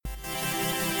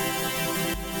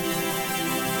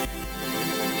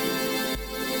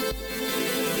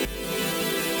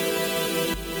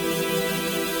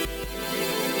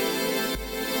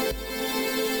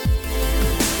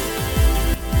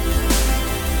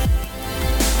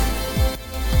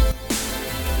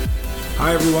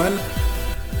Hi, everyone.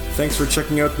 Thanks for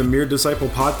checking out the Mere Disciple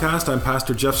podcast. I'm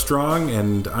Pastor Jeff Strong,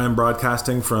 and I'm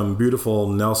broadcasting from beautiful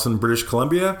Nelson, British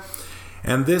Columbia.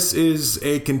 And this is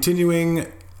a continuing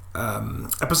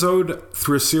episode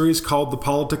through a series called The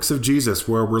Politics of Jesus,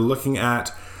 where we're looking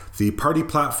at the party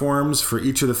platforms for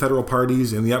each of the federal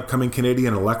parties in the upcoming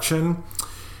Canadian election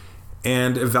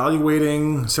and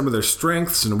evaluating some of their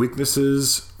strengths and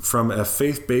weaknesses from a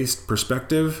faith-based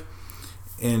perspective,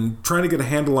 and trying to get a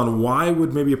handle on why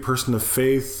would maybe a person of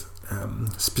faith,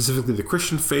 specifically the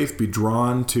Christian faith, be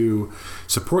drawn to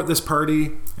support this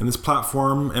party and this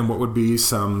platform, and what would be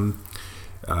some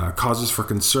causes for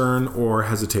concern or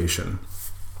hesitation.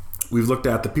 We've looked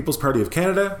at the People's Party of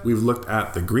Canada, we've looked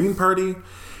at the Green Party,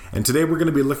 and today we're going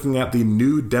to be looking at the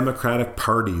New Democratic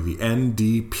Party, the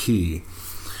NDP.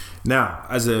 Now,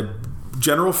 as a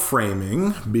general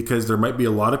framing, because there might be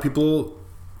a lot of people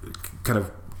kind of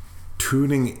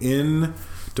tuning in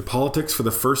to politics for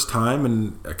the first time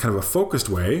in a kind of a focused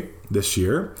way this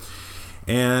year.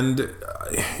 And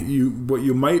what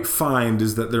you might find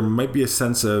is that there might be a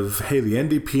sense of, hey, the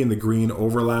NDP and the Green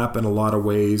overlap in a lot of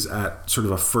ways at sort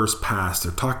of a first pass.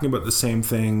 They're talking about the same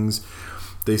things.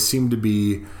 They seem to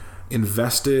be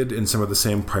invested in some of the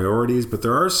same priorities, but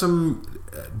there are some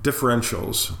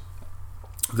differentials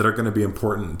that are going to be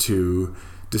important to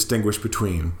distinguish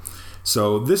between.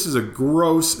 So this is a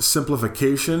gross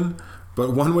simplification,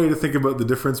 but one way to think about the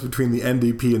difference between the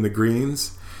NDP and the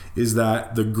Greens is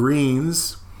that the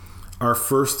Greens are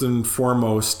first and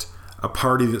foremost a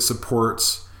party that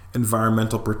supports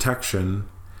environmental protection,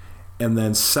 and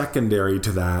then secondary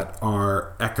to that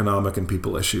are economic and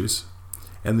people issues.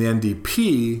 And the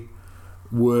NDP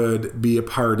would be a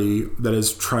party that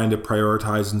is trying to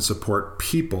prioritize and support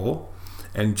people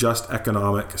and just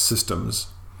economic systems.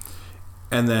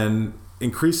 And then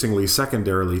increasingly,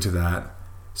 secondarily to that,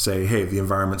 say, hey, the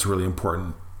environment's really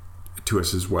important to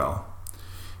us as well.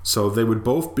 So they would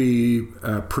both be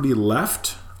pretty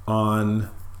left on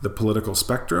the political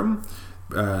spectrum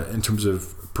in terms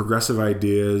of progressive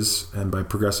ideas. And by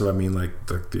progressive, I mean like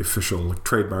the official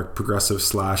trademark progressive /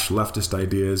 leftist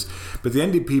ideas. But the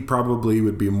NDP probably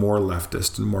would be more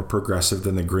leftist and more progressive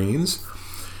than the Greens.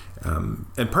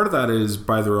 And part of that is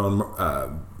by their own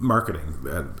marketing.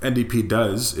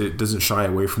 NDP doesn't shy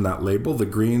away from that label. The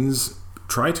Greens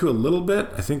try to a little bit.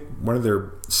 I think one of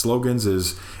their slogans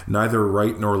is neither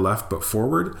right nor left but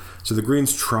forward. So the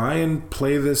Greens try and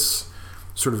play this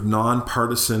sort of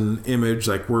nonpartisan image,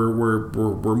 like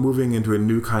we're moving into a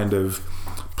new kind of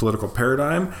political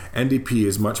paradigm. NDP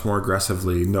is much more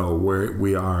aggressively, no,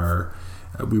 we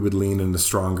would lean in a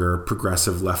stronger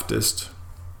progressive leftist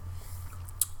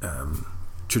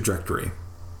trajectory.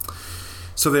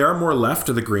 So they are more left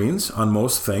of the Greens on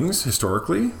most things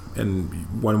historically,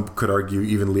 and one could argue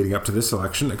even leading up to this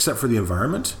election, except for the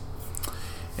environment.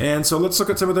 And so let's look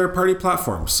at some of their party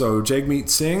platforms. So Jagmeet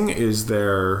Singh is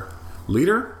their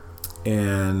leader,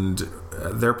 and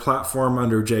their platform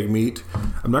under Jagmeet,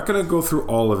 I'm not going to go through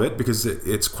all of it because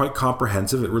it's quite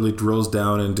comprehensive. It really drills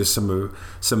down into some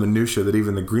minutiae that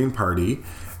even the Green Party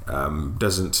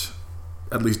doesn't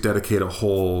at least dedicate a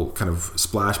whole kind of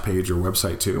splash page or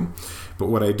website to. But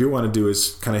what I do want to do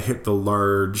is kind of hit the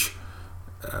large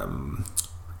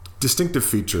distinctive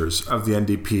features of the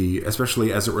NDP,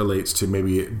 especially as it relates to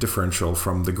maybe differential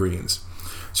from the Greens.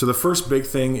 So the first big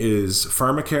thing is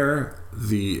pharmacare.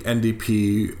 The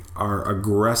NDP are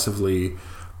aggressively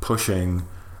pushing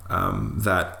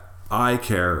that eye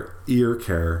care, ear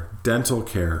care, dental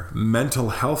care, mental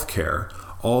health care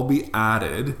all be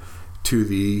added to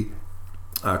the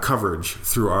coverage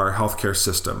through our healthcare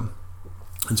system.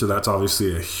 And so that's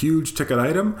obviously a huge ticket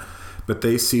item, but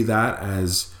they see that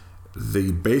as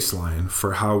the baseline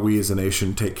for how we as a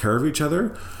nation take care of each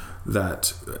other,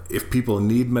 that if people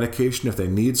need medication, if they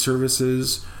need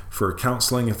services for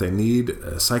counseling, if they need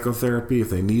psychotherapy,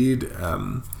 if they need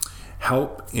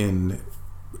help in,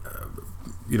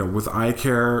 with eye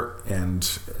care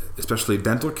and especially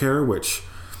dental care, which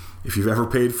if you've ever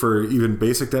paid for even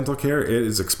basic dental care, it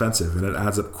is expensive and it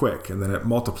adds up quick, and then it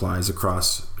multiplies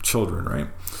across children, right?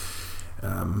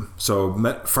 So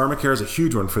pharmacare is a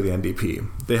huge one for the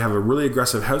NDP. They have a really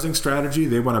aggressive housing strategy.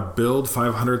 They want to build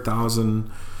 500,000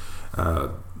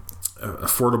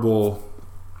 affordable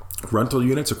rental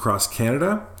units across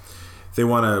Canada. They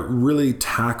want to really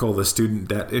tackle the student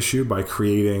debt issue by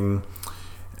creating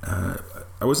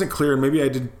I wasn't clear, and maybe I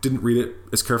didn't read it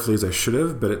as carefully as I should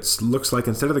have, but it looks like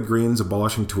instead of the Greens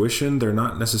abolishing tuition, they're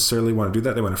not necessarily want to do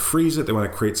that. They want to freeze it. They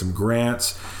want to create some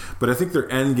grants. But I think their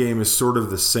end game is sort of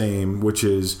the same, which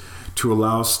is to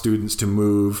allow students to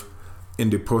move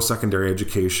into post-secondary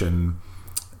education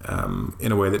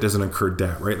in a way that doesn't incur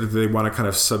debt, right? They want to kind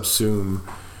of subsume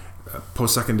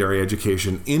post-secondary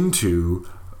education into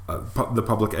the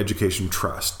public education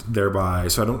trust, thereby.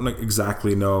 So I don't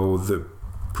exactly know the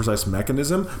precise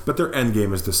mechanism, but their end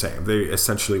game is the same. They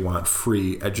essentially want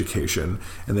free education,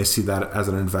 and they see that as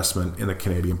an investment in the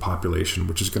Canadian population,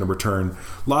 which is going to return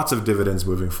lots of dividends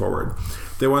moving forward.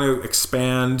 They want to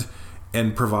expand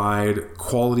and provide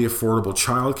quality, affordable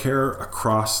childcare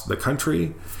across the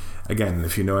country. Again,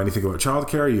 if you know anything about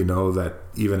childcare, you know that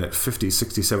even at $50,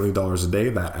 $60, $70 a day,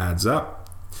 that adds up.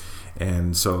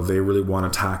 And so they really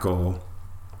want to tackle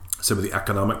some of the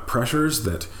economic pressures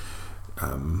that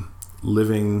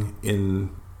living in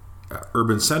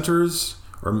urban centers,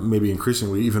 or maybe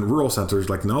increasingly even rural centers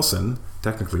like Nelson,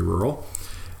 technically rural,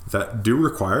 that do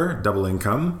require double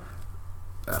income,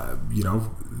 but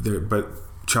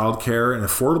childcare and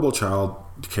affordable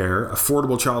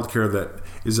childcare that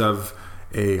is of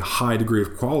a high degree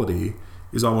of quality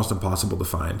is almost impossible to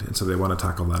find. And so they want to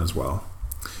tackle that as well.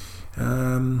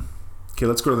 Okay,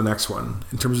 let's go to the next one.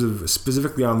 In terms of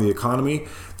specifically on the economy,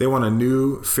 they want a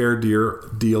new fair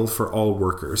deal for all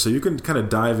workers. So you can kind of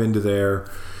dive into their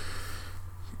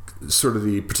sort of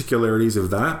the particularities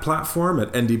of that platform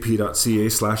at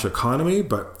ndp.ca/economy.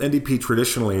 But NDP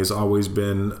traditionally has always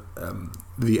been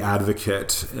the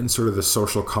advocate and sort of the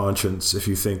social conscience, if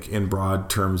you think in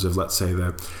broad terms of, let's say,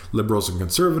 the Liberals and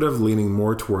Conservative, leaning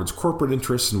more towards corporate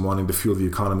interests and wanting to fuel the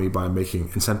economy by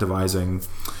incentivizing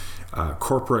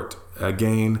corporate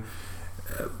gain.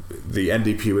 The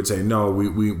NDP would say, no,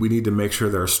 we need to make sure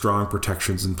there are strong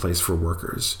protections in place for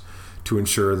workers to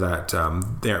ensure that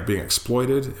they aren't being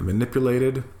exploited and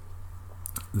manipulated.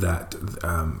 That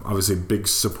obviously a big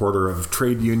supporter of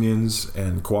trade unions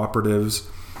and cooperatives.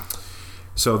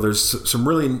 So there's some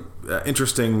really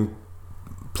interesting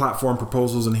platform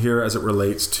proposals in here as it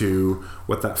relates to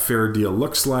what that fair deal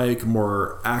looks like,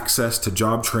 more access to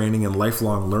job training and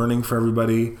lifelong learning for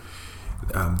everybody.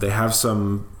 They have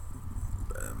some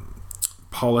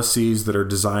policies that are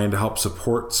designed to help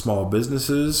support small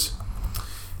businesses,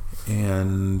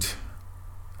 and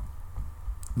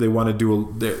they want to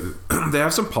do they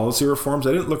have some policy reforms.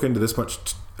 I didn't look into this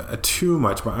too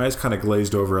much. My eyes kind of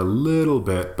glazed over a little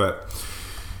bit, but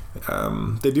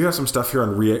they do have some stuff here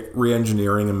on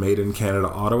re-engineering and made in Canada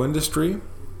auto industry.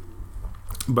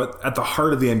 But at the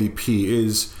heart of the NDP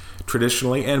is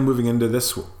traditionally, and moving into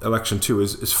this election too,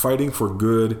 is fighting for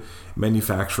good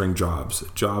manufacturing jobs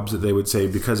that they would say,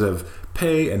 because of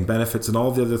pay and benefits and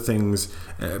all the other things,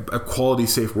 a quality,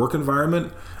 safe work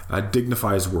environment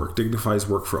dignifies work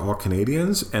for all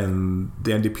Canadians. And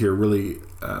the NDP are really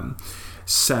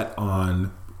set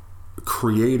on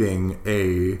creating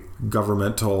a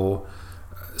governmental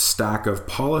stack of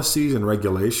policies and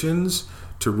regulations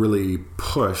to really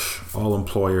push all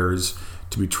employers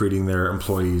to be treating their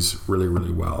employees really,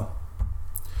 really well.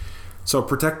 So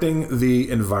protecting the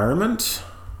environment.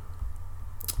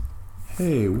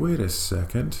 Hey, wait a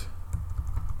second.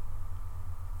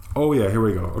 Oh yeah, here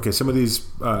we go. Okay, some of these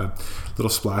little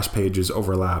splash pages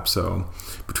overlap. So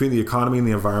between the economy and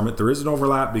the environment, there is an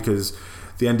overlap because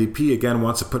the NDP, again,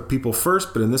 wants to put people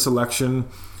first, but in this election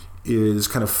is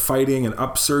kind of fighting an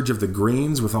upsurge of the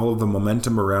Greens with all of the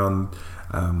momentum around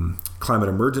climate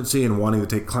emergency and wanting to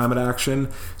take climate action.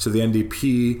 So the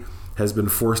NDP has been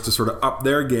forced to sort of up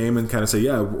their game and kind of say,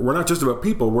 yeah, we're not just about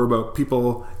people, we're about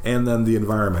people and then the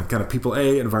environment. Kind of people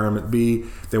A, environment B.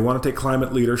 They want to take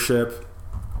climate leadership.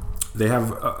 They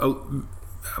have a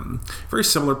very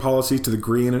similar policies to the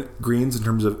Greens in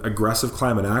terms of aggressive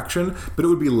climate action, but it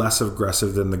would be less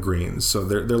aggressive than the Greens. So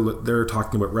they're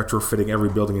talking about retrofitting every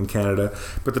building in Canada,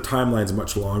 but the timeline's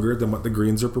much longer than what the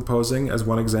Greens are proposing, as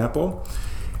one example.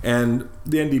 And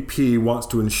the NDP wants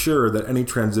to ensure that any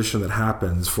transition that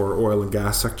happens for oil and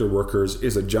gas sector workers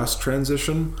is a just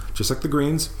transition, just like the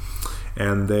Greens.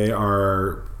 And they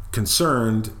are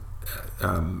concerned,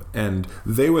 and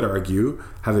they would argue,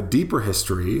 have a deeper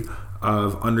history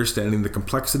of understanding the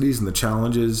complexities and the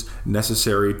challenges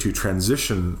necessary to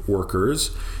transition workers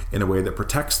in a way that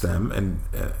protects them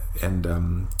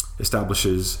and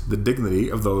establishes the dignity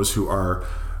of those who are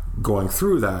going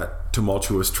through that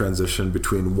tumultuous transition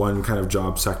between one kind of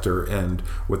job sector and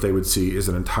what they would see is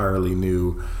an entirely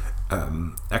new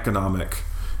economic,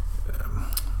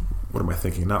 what am I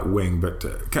thinking? Not wing, but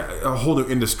a whole new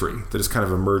industry that is kind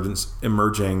of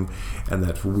emerging, and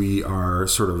that we are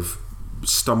sort of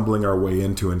stumbling our way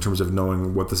into in terms of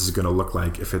knowing what this is going to look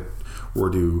like if it were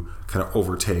to kind of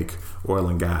overtake oil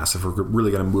and gas, if we're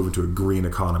really going to move into a green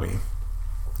economy.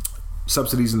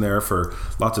 Subsidies in there for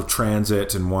lots of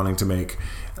transit and wanting to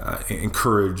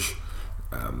encourage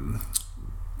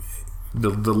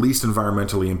the least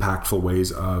environmentally impactful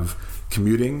ways of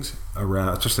commuting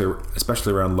around,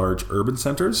 especially around large urban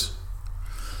centers.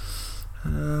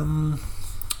 So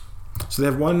they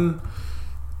have one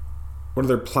of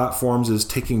their platforms is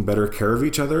taking better care of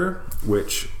each other,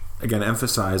 which again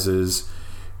emphasizes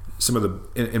some of the,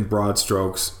 in broad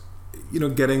strokes,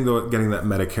 getting that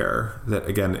Medicare that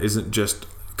again isn't just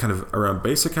kind of around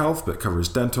basic health, but covers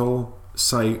dental,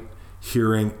 sight,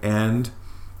 hearing, and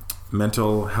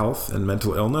mental health and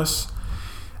mental illness.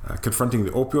 Confronting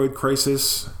the opioid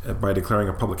crisis by declaring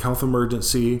a public health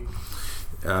emergency.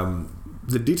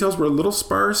 The details were a little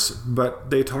sparse, but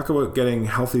they talk about getting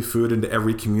healthy food into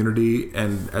every community.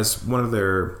 And as one of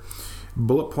their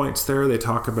bullet points there, they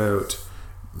talk about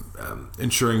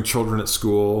ensuring children at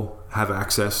school have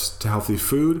access to healthy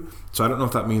food. So I don't know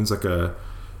if that means like a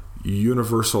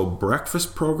universal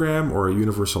breakfast program or a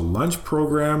universal lunch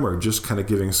program, or just kind of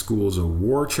giving schools a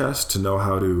war chest to know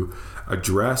how to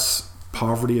address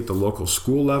poverty at the local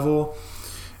school level.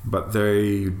 But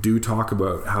they do talk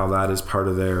about how that is part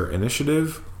of their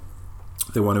initiative.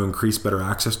 They want to increase better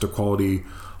access to quality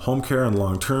home care and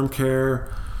long-term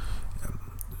care.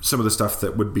 Some of the stuff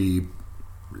that would be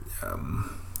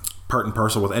part and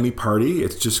parcel with any party.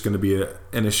 It's just going to be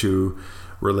an issue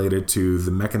related to the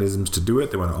mechanisms to do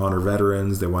it. They want to honor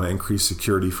veterans. They want to increase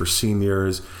security for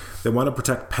seniors. They want to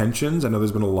protect pensions. I know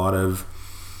there's been a lot of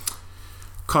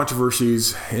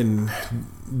controversies in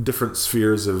different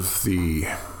spheres of the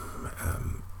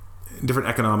different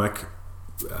economic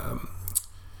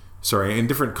in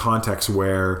different contexts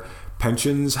where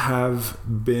pensions have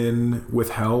been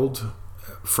withheld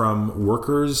from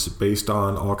workers based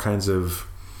on all kinds of,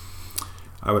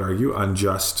 I would argue,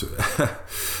 unjust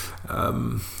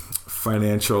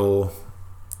financial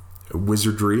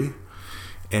wizardry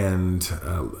and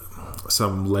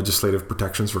some legislative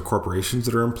protections for corporations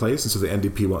that are in place. And so the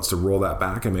NDP wants to roll that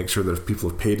back and make sure that if people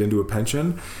have paid into a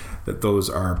pension, that those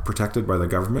are protected by the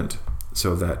government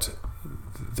so that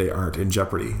they aren't in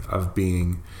jeopardy of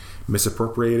being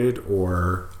misappropriated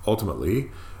or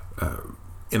ultimately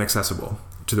inaccessible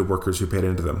to the workers who paid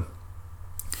into them.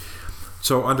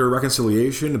 So under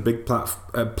reconciliation, a big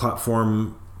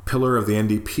platform pillar of the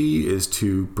NDP is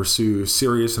to pursue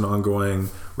serious and ongoing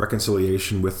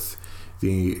reconciliation with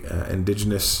the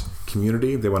Indigenous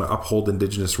community. They want to uphold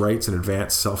Indigenous rights and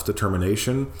advance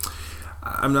self-determination.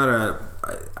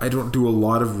 I don't do a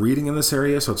lot of reading in this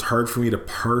area, so it's hard for me to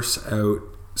parse out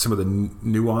some of the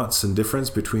nuance and difference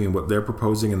between what they're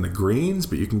proposing and the Greens,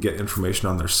 but you can get information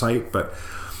on their site. But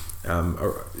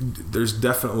there's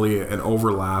definitely an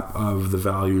overlap of the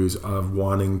values of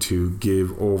wanting to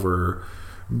give over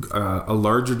a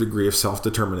larger degree of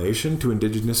self-determination to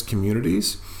Indigenous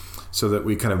communities so that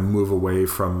we kind of move away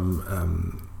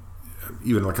from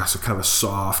even like a kind of a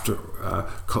soft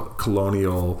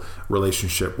colonial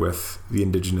relationship with the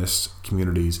Indigenous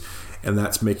communities. And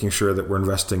that's making sure that we're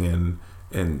investing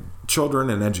in children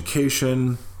and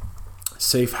education,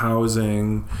 safe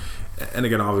housing. And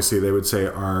again, obviously, they would say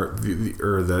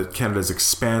the Canada's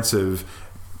expansive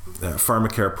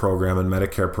pharmacare program and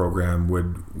Medicare program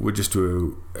would just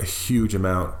do a huge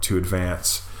amount to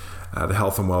advance the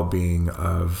health and well-being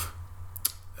of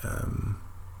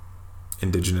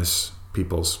Indigenous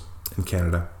peoples in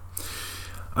Canada.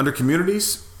 Under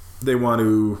communities, they want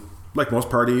to, like most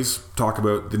parties, talk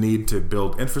about the need to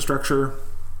build infrastructure,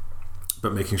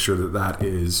 but making sure that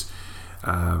is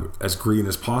as green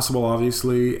as possible,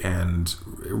 obviously, and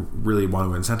really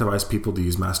want to incentivize people to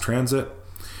use mass transit.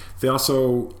 They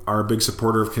also are a big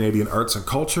supporter of Canadian arts and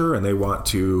culture, and they want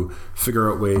to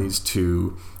figure out ways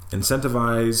to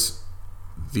incentivize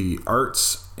the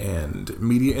arts and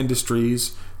media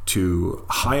industries to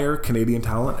hire Canadian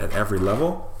talent at every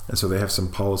level. And so they have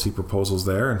some policy proposals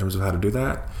there in terms of how to do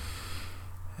that.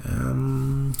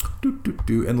 And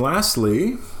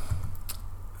lastly,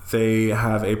 they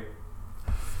have a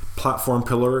platform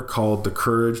pillar called the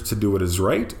courage to do what is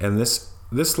right. And this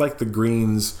like the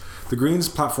Greens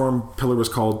platform pillar was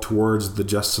called Towards the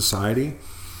Just Society.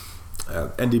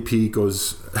 NDP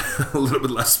goes a little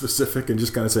bit less specific and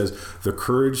just kind of says the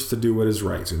courage to do what is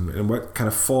right. And what kind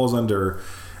of falls under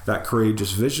that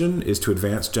courageous vision is to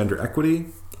advance gender equity.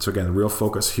 So again, the real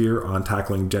focus here on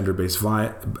tackling gender-based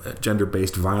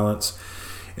violence,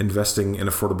 investing in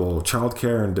affordable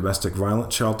childcare and domestic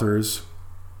violence shelters.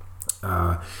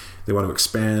 They want to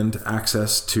expand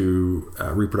access to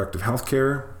reproductive health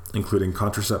care, including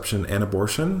contraception and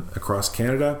abortion across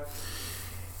Canada,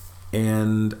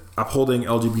 and upholding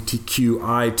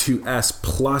LGBTQI2S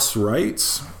plus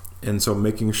rights. And so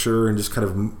making sure and just kind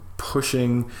of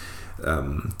pushing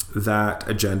that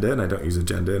agenda, and I don't use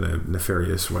agenda in a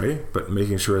nefarious way, but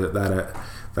making sure that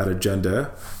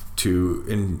agenda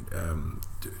to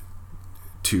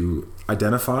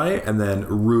identify and then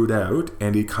root out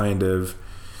any kind of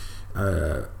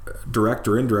direct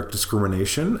or indirect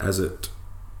discrimination as it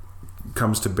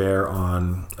comes to bear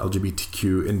on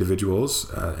LGBTQ individuals.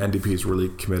 NDP is really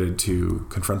committed to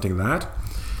confronting that.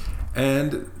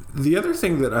 And the other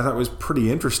thing that I thought was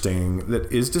pretty interesting that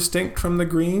is distinct from the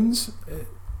Greens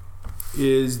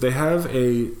is they have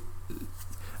a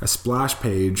splash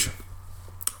page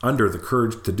under the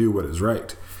Courage to Do What Is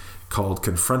Right called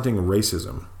Confronting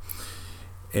Racism.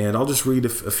 And I'll just read a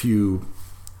few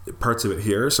parts of it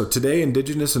here. So today,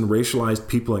 Indigenous and racialized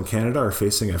people in Canada are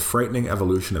facing a frightening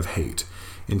evolution of hate.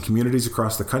 In communities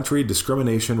across the country,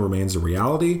 discrimination remains a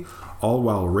reality, all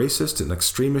while racist and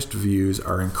extremist views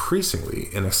are increasingly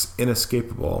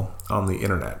inescapable on the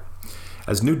internet.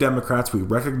 As New Democrats, we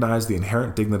recognize the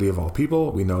inherent dignity of all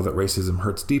people. We know that racism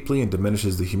hurts deeply and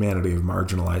diminishes the humanity of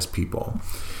marginalized people.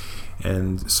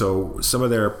 And so some of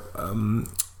their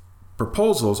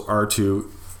proposals are to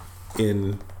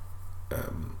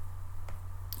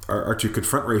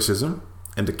confront racism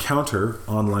and to counter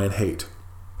online hate.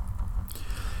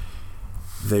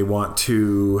 They want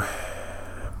to...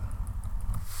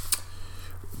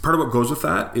 Part of what goes with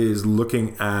that is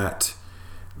looking at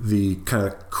the kind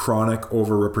of chronic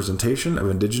overrepresentation of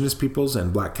Indigenous peoples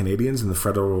and Black Canadians in the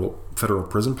federal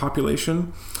prison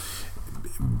population.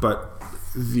 But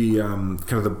the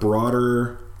kind of the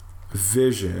broader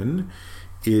vision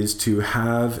is to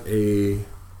have it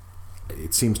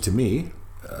seems to me,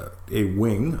 a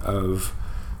wing of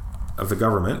the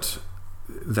government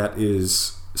that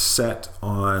is set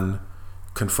on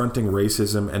confronting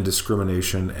racism and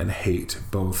discrimination and hate,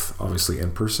 both obviously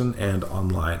in person and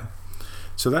online.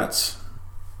 So that's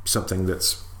something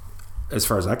that's, as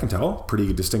far as I can tell,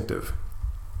 pretty distinctive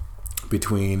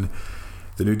between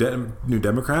the New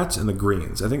Democrats and the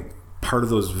Greens. I think part of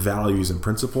those values and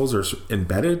principles are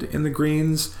embedded in the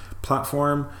Greens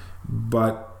platform,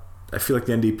 but I feel like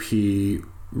the NDP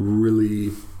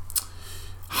really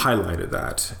highlighted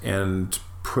that and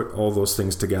put all those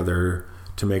things together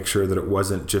to make sure that it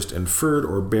wasn't just inferred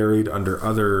or buried under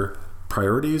other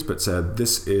priorities, but said,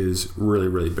 this is really,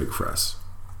 really big for us.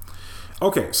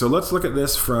 Okay, so let's look at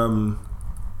this from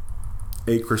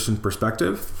a Christian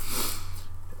perspective.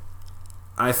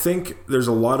 I think there's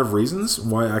a lot of reasons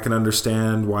why I can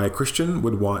understand why a Christian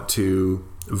would want to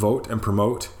vote and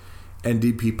promote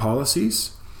NDP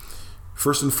policies.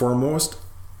 First and foremost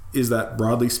is that,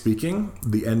 broadly speaking,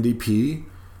 the NDP,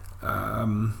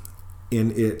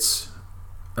 in its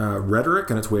rhetoric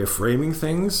and its way of framing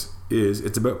things,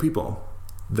 it's about people.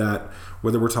 That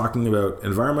whether we're talking about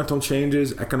environmental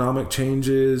changes, economic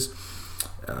changes,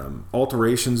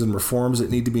 alterations and reforms that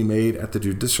need to be made at the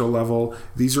judicial level,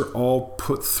 these are all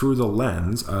put through the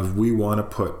lens of we want to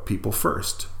put people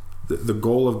first. The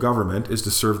goal of government is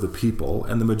to serve the people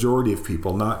and the majority of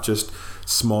people, not just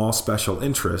small special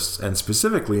interests, and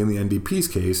specifically in the NDP's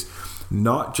case,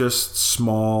 not just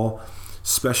small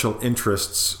special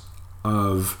interests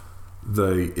of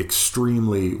the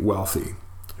extremely wealthy,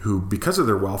 who, because of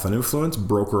their wealth and influence,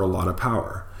 broker a lot of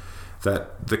power.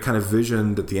 That the kind of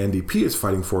vision that the NDP is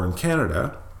fighting for in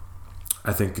Canada,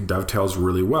 I think dovetails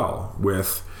really well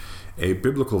with a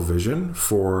biblical vision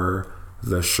for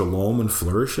the shalom and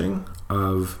flourishing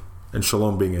of, and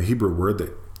shalom being a Hebrew word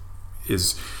that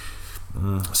is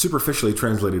superficially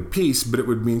translated peace, but it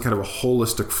would mean kind of a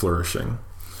holistic flourishing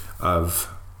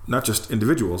of not just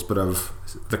individuals, but of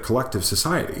the collective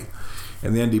society.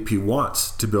 And the NDP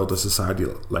wants to build a society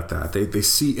like that. They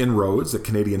see inroads that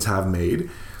Canadians have made,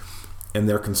 and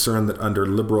they're concerned that under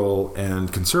liberal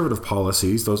and conservative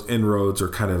policies, those inroads are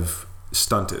kind of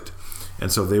stunted.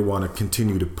 And so they want to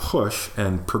continue to push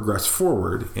and progress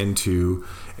forward into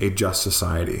a just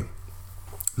society.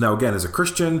 Now, again, as a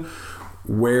Christian,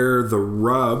 where the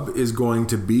rub is going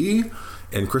to be,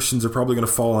 and Christians are probably going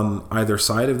to fall on either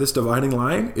side of this dividing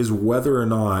line, is whether or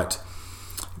not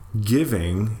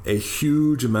giving a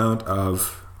huge amount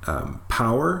of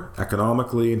power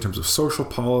economically in terms of social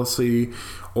policy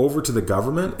over to the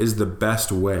government is the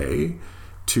best way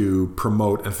to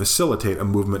promote and facilitate a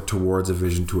movement towards a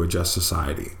vision to a just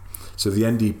society. So the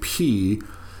NDP,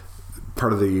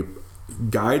 part of the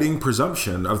guiding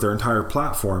presumption of their entire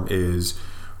platform is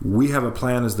we have a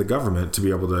plan as the government to be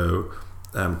able to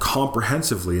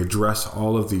comprehensively address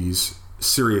all of these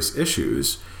serious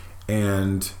issues,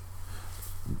 and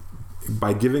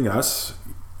by giving us,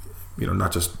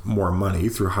 not just more money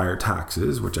through higher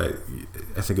taxes, which I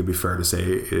think it'd be fair to say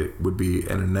it would be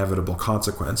an inevitable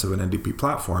consequence of an NDP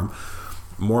platform,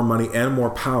 more money and more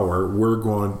power, we're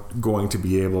going to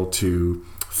be able to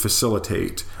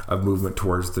facilitate a movement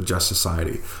towards the just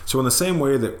society. So in the same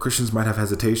way that Christians might have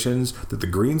hesitations that the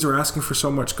Greens are asking for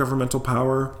so much governmental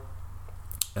power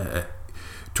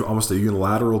to almost a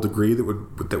unilateral degree that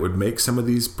would make some of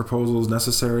these proposals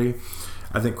necessary,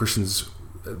 I think Christians,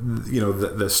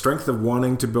 the strength of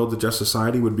wanting to build the just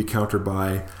society would be countered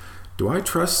by, do I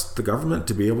trust the government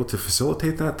to be able to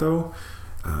facilitate that though?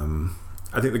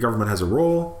 I think the government has a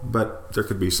role, but there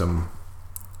could be some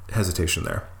hesitation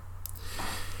there.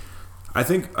 I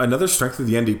think another strength of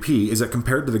the NDP is that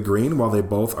compared to the Green, while they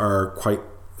both are quite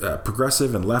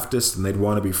progressive and leftist, and they'd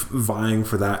want to be vying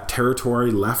for that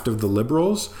territory left of the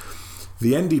Liberals,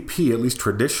 the NDP, at least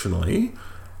traditionally,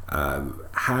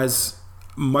 has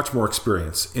much more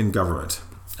experience in government,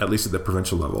 at least at the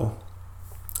provincial level.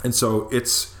 And so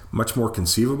it's much more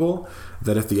conceivable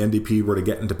that if the NDP were to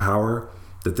get into power,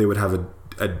 that they would have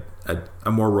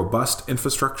a more robust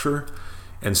infrastructure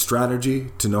and strategy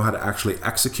to know how to actually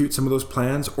execute some of those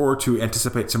plans, or to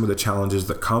anticipate some of the challenges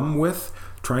that come with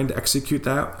trying to execute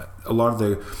that. A lot of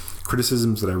the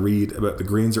criticisms that I read about the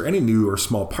Greens or any new or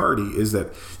small party is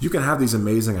that you can have these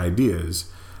amazing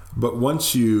ideas, but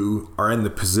once you are in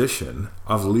the position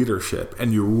of leadership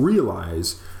and you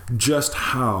realize just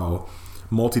how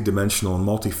multidimensional and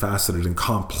multifaceted and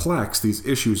complex these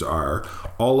issues are,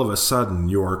 all of a sudden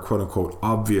your quote-unquote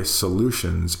obvious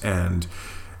solutions and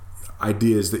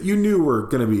ideas that you knew were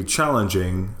going to be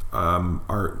challenging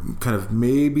are kind of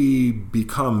maybe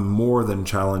become more than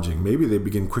challenging. Maybe they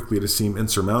begin quickly to seem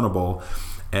insurmountable,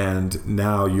 and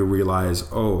now you realize,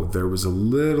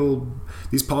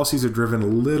 these policies are driven a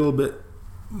little bit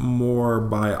more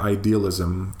by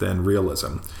idealism than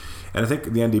realism. And I think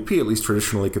the NDP, at least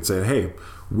traditionally, could say, hey,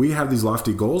 we have these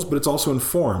lofty goals, but it's also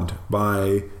informed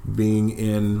by being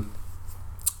in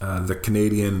the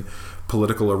Canadian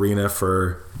political arena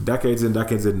for decades and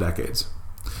decades and decades.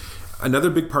 Another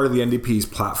big part of the NDP's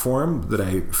platform that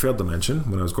I failed to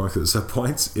mention when I was going through the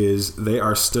subpoints is they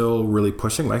are still really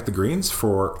pushing, like the Greens,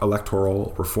 for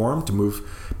electoral reform, to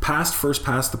move past first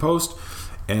past the post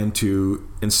and to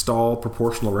install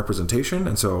proportional representation.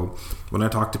 And so when I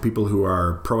talk to people who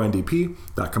are pro-NDP,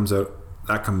 that comes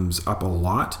up a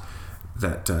lot,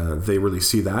 that they really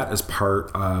see that as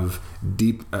part of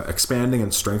deep expanding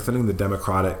and strengthening the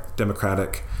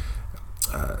democratic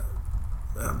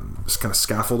kind of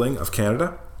scaffolding of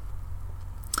Canada.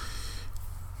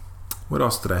 What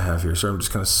else did I have here? So I'm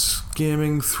just kind of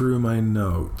skimming through my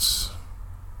notes.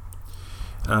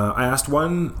 I asked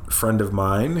one friend of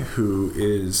mine who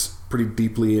is pretty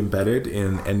deeply embedded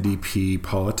in NDP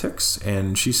politics,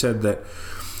 and she said that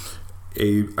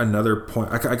another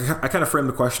point, I kind of framed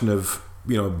the question of,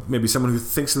 maybe someone who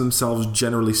thinks of themselves,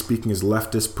 generally speaking, as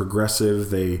leftist,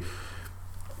 progressive.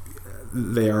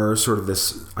 They are sort of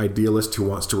this idealist who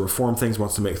wants to reform things,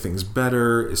 wants to make things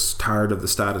better, is tired of the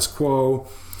status quo.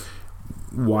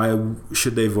 Why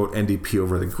should they vote NDP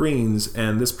over the Greens?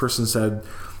 And this person said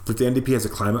that the NDP has a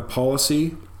climate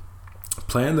policy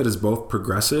plan that is both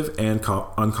progressive and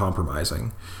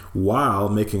uncompromising, while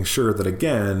making sure that,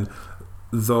 again,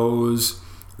 those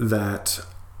that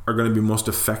are going to be most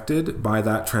affected by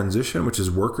that transition, which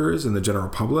is workers and the general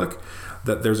public,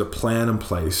 that there's a plan in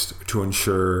place to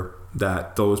ensure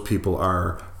that those people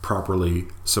are properly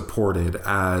supported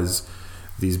as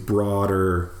these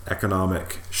broader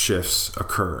economic shifts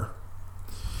occur.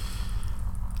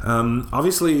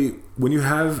 Obviously, when you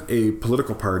have a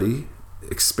political party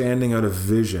expanding out a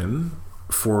vision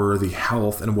for the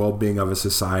health and well-being of a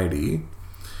society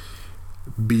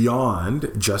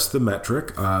beyond just the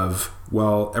metric of,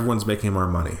 well, everyone's making more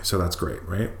money, so that's great,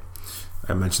 right?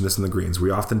 I mentioned this in the Greens.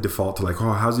 We often default to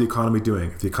how's the economy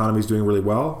doing? If the economy is doing really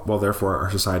well, therefore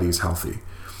our society is healthy.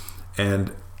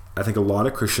 And I think a lot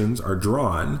of Christians are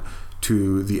drawn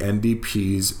to the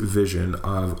NDP's vision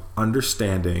of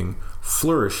understanding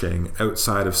flourishing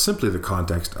outside of simply the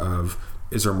context of,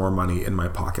 is there more money in my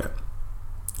pocket?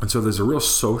 And so there's a real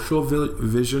social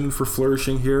vision for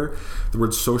flourishing here. The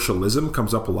word socialism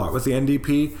comes up a lot with the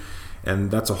NDP,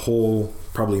 and that's a whole,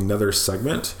 probably another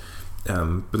segment.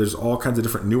 But there's all kinds of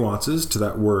different nuances to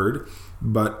that word.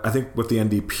 But I think with the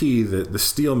NDP, the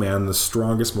steel man, the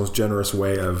strongest, most generous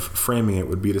way of framing it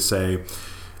would be to say,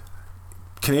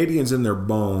 Canadians in their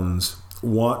bones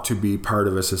want to be part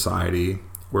of a society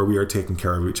where we are taking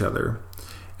care of each other,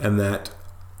 and that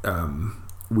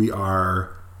we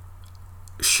are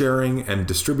sharing and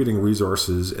distributing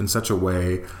resources in such a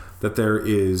way that there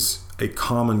is a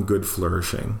common good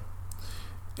flourishing.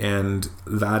 And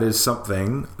that is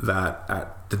something that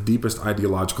at the deepest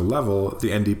ideological level,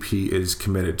 the NDP is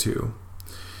committed to.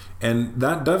 And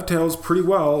that dovetails pretty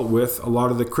well with a lot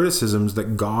of the criticisms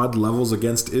that God levels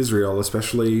against Israel,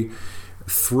 especially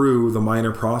through the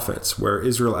minor prophets, where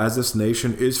Israel as this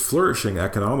nation is flourishing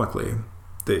economically.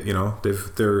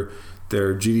 Their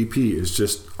GDP is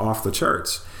just off the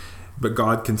charts. But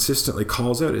God consistently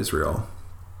calls out Israel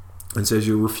and says,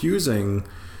 you're refusing.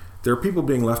 There are people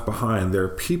being left behind. There are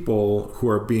people who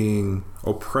are being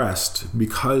oppressed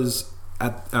because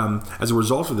as a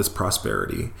result of this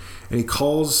prosperity. And he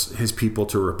calls his people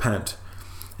to repent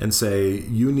and say,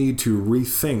 you need to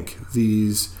rethink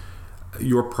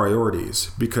your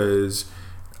priorities, because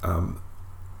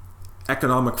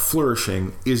economic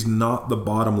flourishing is not the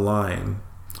bottom line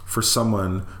for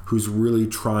someone who's really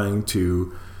trying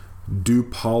to do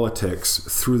politics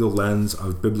through the lens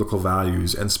of biblical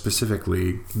values, and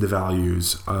specifically the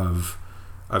values of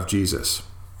Jesus.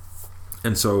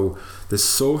 And so the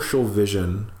social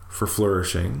vision for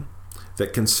flourishing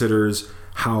that considers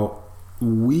how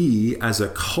we as a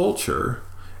culture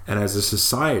and as a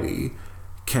society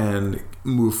can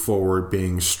move forward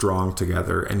being strong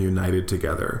together and united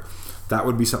together. That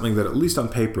would be something that, at least on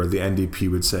paper, the NDP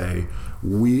would say,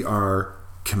 we are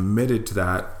committed to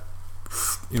that,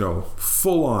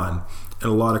 full on.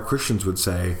 And a lot of Christians would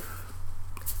say,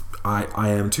 I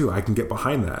am too. I can get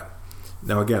behind that.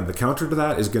 Now, again, the counter to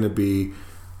that is going to be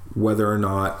whether or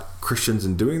not Christians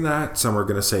in doing that, some are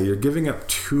going to say you're giving up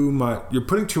too much, you're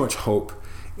putting too much hope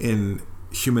in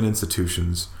human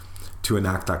institutions to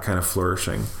enact that kind of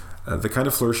flourishing. The kind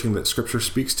of flourishing that Scripture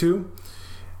speaks to,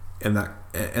 and that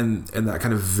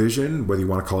kind of vision, whether you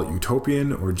want to call it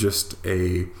utopian or just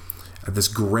this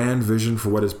grand vision for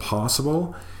what is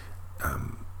possible,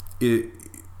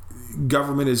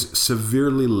 government is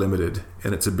severely limited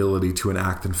in its ability to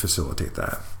enact and facilitate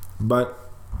that. But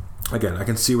again, I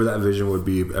can see where that vision would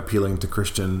be appealing to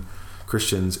Christians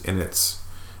in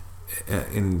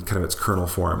kind of its kernel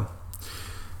form.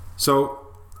 So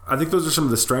I think those are some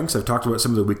of the strengths. I've talked about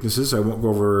some of the weaknesses. I won't go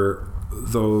over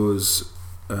those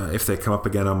if they come up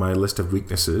again on my list of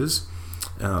weaknesses.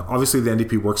 Obviously, the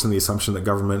NDP works on the assumption that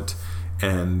government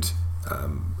and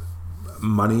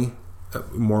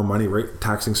more money, right?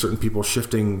 Taxing certain people,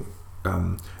 shifting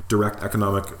direct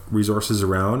economic resources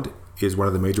around is one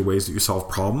of the major ways that you solve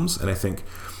problems. And I think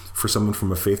for someone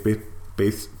from a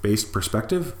faith-based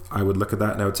perspective, I would look at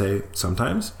that and I would say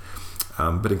sometimes.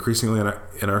 But increasingly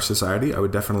in our society, I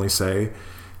would definitely say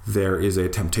there is a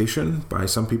temptation by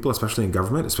some people, especially in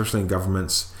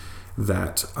governments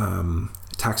that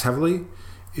tax heavily,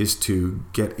 is to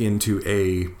get into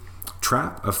a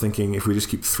trap of thinking if we just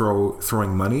keep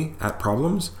throwing money at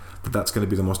problems, that's going to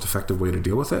be the most effective way to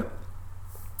deal with it.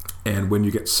 And when you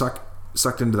get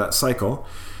sucked into that cycle,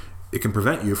 it can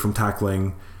prevent you from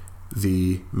tackling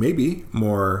the maybe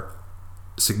more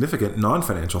significant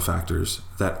non-financial factors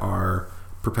that are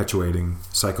perpetuating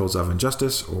cycles of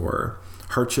injustice or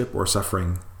hardship or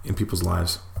suffering in people's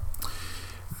lives.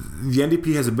 The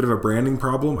NDP has a bit of a branding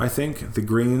problem, I think. The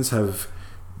Greens have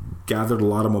gathered a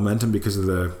lot of momentum because of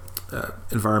the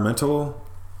environmental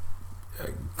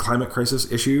climate crisis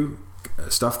issue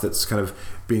stuff that's kind of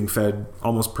being fed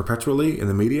almost perpetually in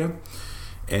the media.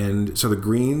 And so the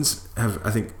Greens have,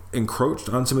 I think, encroached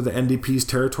on some of the NDP's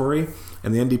territory,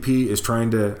 and the NDP is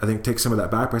trying to, I think, take some of that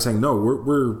back by saying, no,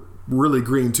 we're really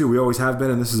green too. We always have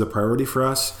been, and this is a priority for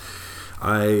us.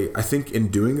 I think in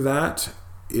doing that,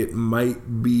 it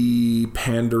might be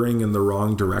pandering in the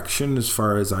wrong direction as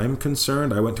far as I'm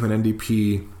concerned. I went to an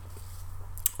NDP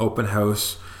open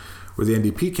house where the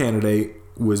NDP candidate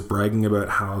was bragging about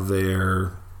how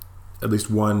at least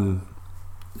one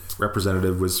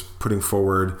representative was putting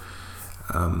forward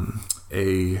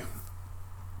a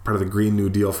part of the Green New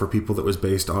Deal for people that was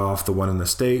based off the one in the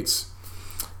States.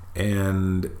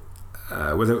 And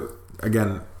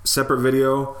again, separate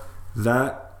video,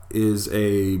 that is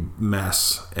a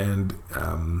mess. And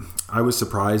I was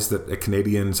surprised that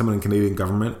someone in Canadian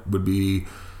government would be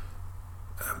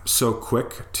so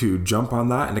quick to jump on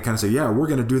that and to kind of say, yeah, we're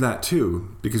going to do that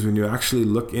too. Because when you actually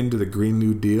look into the Green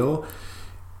New Deal,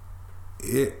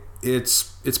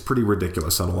 it's pretty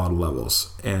ridiculous on a lot of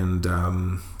levels. And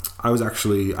I thought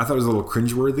it was a little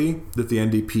cringeworthy that the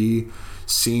NDP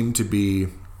seemed to be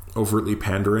overtly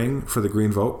pandering for the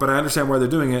Green vote. But I understand why they're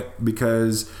doing it,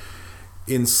 because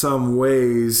in some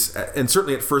ways, and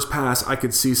certainly at first pass, I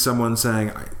could see someone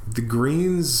saying the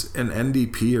Greens and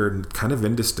NDP are kind of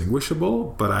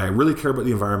indistinguishable, but I really care about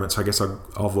the environment, so I guess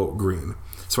I'll vote Green.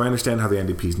 So I understand how the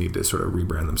NDPs need to sort of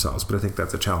rebrand themselves, but I think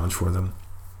that's a challenge for them.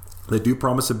 They do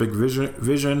promise a big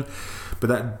vision, but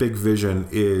that big vision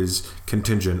is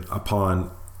contingent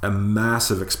upon a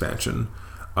massive expansion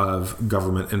of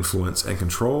government influence and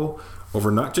control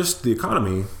over not just the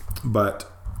economy,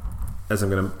 but, as I'm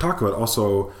going to talk about,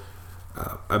 also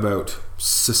about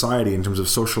society in terms of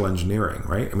social engineering,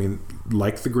 right? I mean,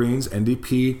 like the Greens,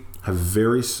 NDP have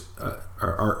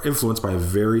are influenced by a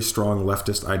very strong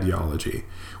leftist ideology,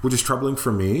 which is troubling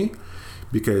for me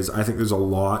because I think there's a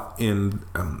lot in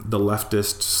the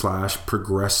leftist /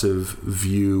 progressive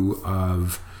view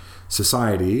of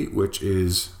society, which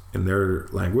is, in their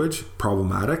language,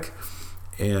 problematic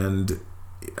and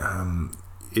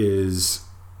is,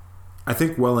 I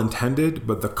think, well-intended,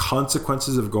 but the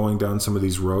consequences of going down some of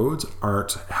these roads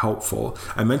aren't helpful.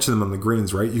 I mentioned them on the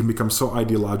Greens, right? You can become so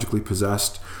ideologically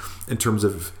possessed in terms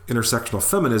of intersectional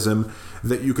feminism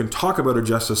that you can talk about a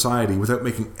just society without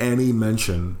making any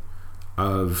mention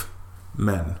of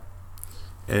men.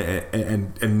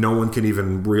 And no one can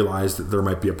even realize that there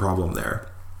might be a problem there.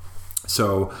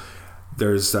 So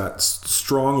there's that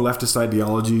strong leftist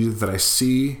ideology that I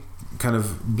see kind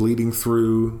of bleeding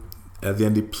through the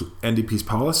NDP's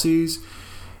policies.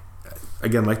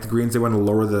 Again, like the Greens, they want to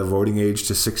lower the voting age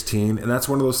to 16. And that's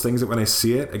one of those things that when I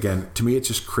see it, again, to me, it's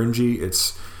just cringy.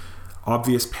 It's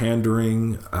obvious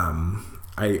pandering.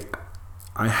 I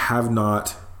have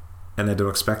not, and I don't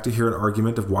expect to hear an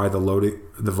argument of why the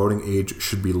voting age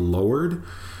should be lowered.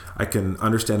 I can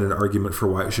understand an argument for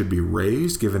why it should be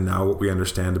raised, given now what we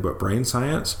understand about brain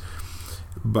science.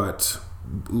 But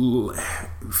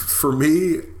for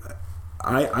me,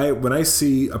 I when I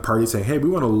see a party saying, hey, we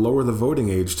want to lower the voting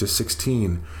age to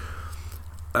 16,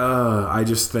 I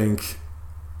just think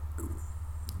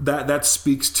that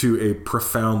speaks to a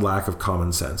profound lack of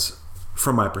common sense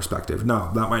from my perspective.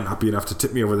 Now, that might not be enough to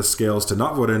tip me over the scales to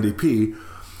not vote NDP,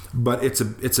 but it's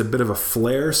a bit of a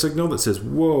flare signal that says,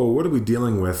 whoa, what are we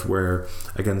dealing with? Where,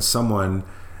 again, someone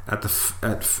at the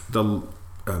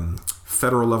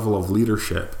federal level of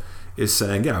leadership is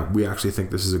saying, yeah, we actually think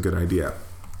this is a good idea.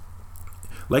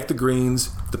 Like the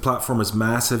Greens, the platform is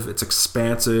massive, it's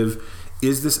expansive.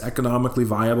 Is this economically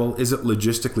viable? Is it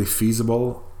logistically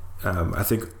feasible? I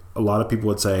think a lot of people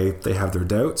would say they have their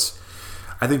doubts.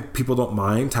 I think people don't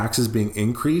mind taxes being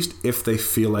increased if they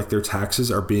feel like their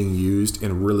taxes are being used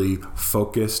in really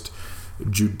focused,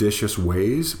 judicious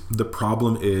ways. The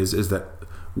problem is that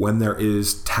when there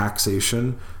is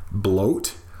taxation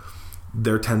bloat,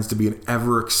 there tends to be an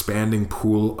ever-expanding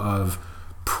pool of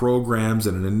programs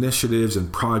and initiatives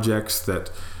and projects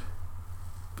that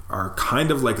are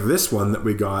kind of like this one that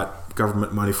we got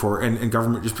government money for, and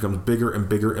government just becomes bigger and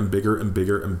bigger and bigger and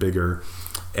bigger and bigger,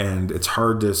 and it's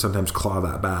hard to sometimes claw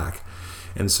that back.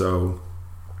 And so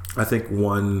I think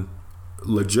one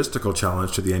logistical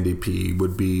challenge to the NDP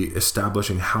would be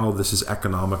establishing how this is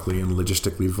economically and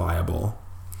logistically viable.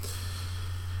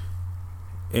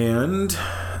 And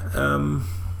I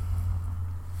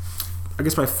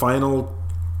guess my final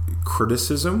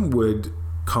criticism would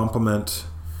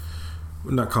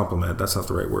that's not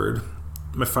the right word.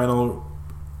 My final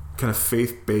kind of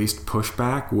faith-based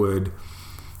pushback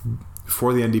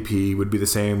for the NDP would be the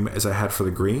same as I had for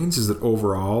the Greens, is that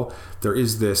overall there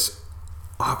is this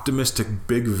optimistic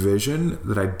big vision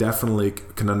that I definitely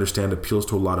can understand appeals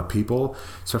to a lot of people,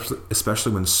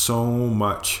 especially when so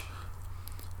much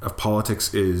of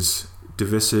politics is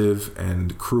divisive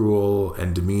and cruel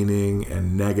and demeaning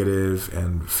and negative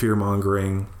and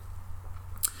fear-mongering.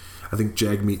 I think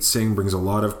Jagmeet Singh brings a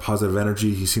lot of positive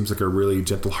energy. He seems like a really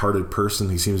gentle-hearted person.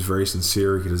 He seems very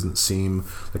sincere. He doesn't seem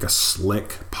like a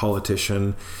slick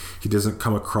politician. He doesn't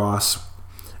come across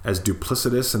as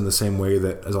duplicitous in the same way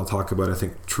that, as I'll talk about, I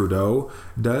think Trudeau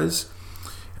does.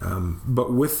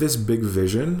 But with this big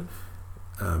vision,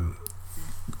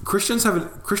 Christians have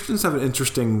an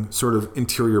interesting sort of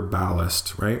interior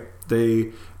ballast, right?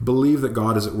 They believe that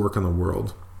God is at work in the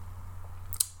world.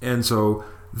 And so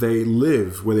they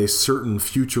live with a certain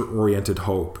future-oriented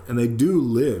hope, and they do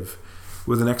live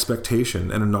with an expectation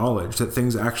and a knowledge that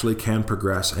things actually can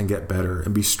progress and get better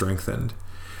and be strengthened.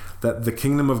 That the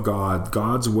kingdom of God,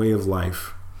 God's way of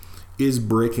life, is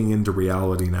breaking into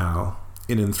reality now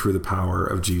in and through the power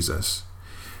of Jesus.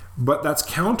 But that's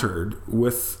countered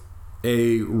with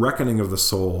a reckoning of the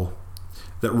soul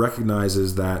that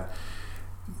recognizes that,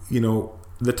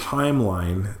 the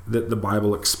timeline that the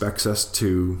Bible expects us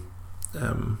to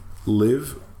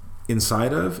live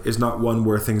inside of is not one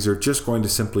where things are just going to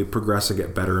simply progress and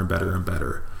get better and better and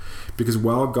better. Because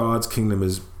while God's kingdom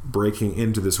is breaking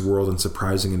into this world in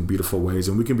surprising and beautiful ways,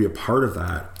 and we can be a part of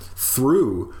that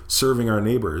through serving our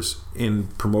neighbors in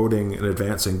promoting and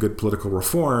advancing good political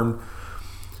reform,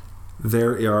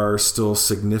 there are still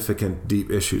significant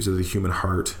deep issues of the human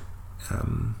heart.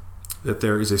 That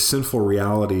there is a sinful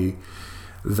reality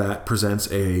that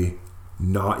presents a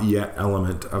not yet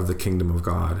element of the kingdom of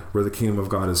God, where the kingdom of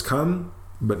God has come,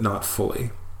 but not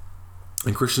fully.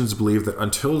 And Christians believe that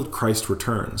until Christ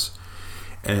returns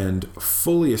and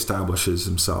fully establishes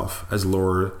himself as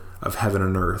Lord of heaven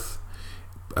and earth,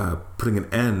 putting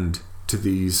an end to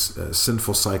these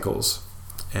sinful cycles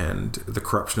and the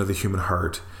corruption of the human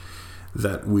heart,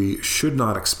 that we should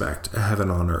not expect a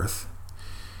heaven on earth.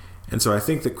 And so I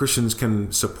think that Christians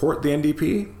can support the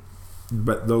NDP,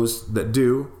 but those that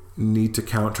do need to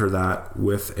counter that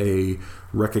with a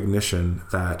recognition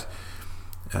that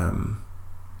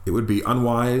it would be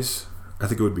unwise, I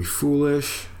think it would be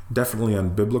foolish, definitely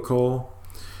unbiblical,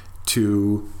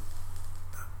 to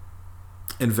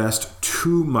invest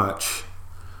too much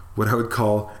what I would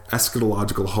call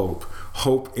eschatological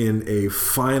hope in a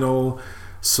final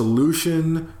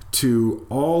solution to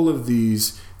all of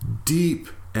these deep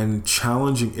and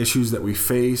challenging issues that we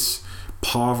face: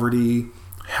 poverty,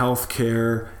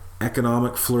 healthcare,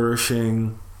 economic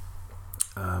flourishing,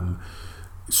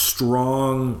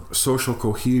 strong social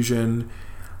cohesion.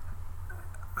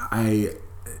 I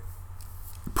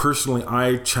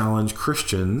challenge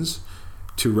Christians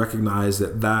to recognize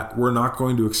that we're not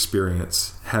going to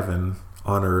experience heaven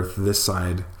on earth this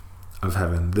side of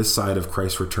heaven, this side of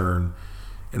Christ's return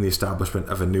and the establishment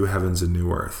of a new heavens and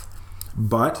new earth.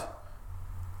 But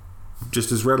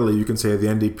just as readily, you can say the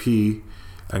NDP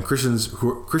and Christians who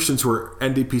are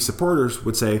NDP supporters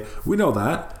would say, we know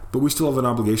that, but we still have an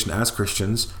obligation as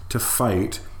Christians to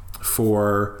fight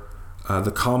for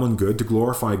the common good, to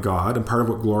glorify God. And part of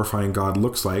what glorifying God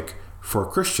looks like for a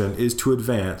Christian is to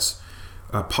advance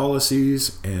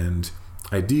policies and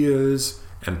ideas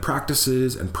and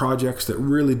practices and projects that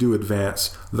really do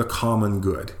advance the common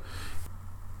good.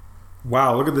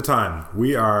 Wow, look at the time.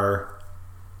 We are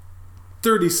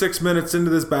 36 minutes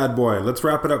into this bad boy. Let's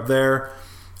wrap it up there.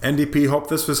 NDP, hope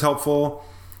this was helpful.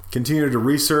 Continue to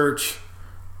research,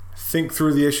 think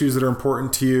through the issues that are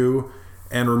important to you,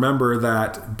 and remember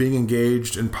that being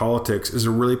engaged in politics is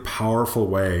a really powerful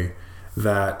way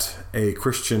that a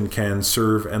Christian can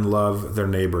serve and love their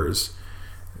neighbors,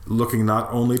 looking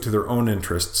not only to their own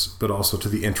interests, but also to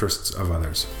the interests of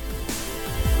others.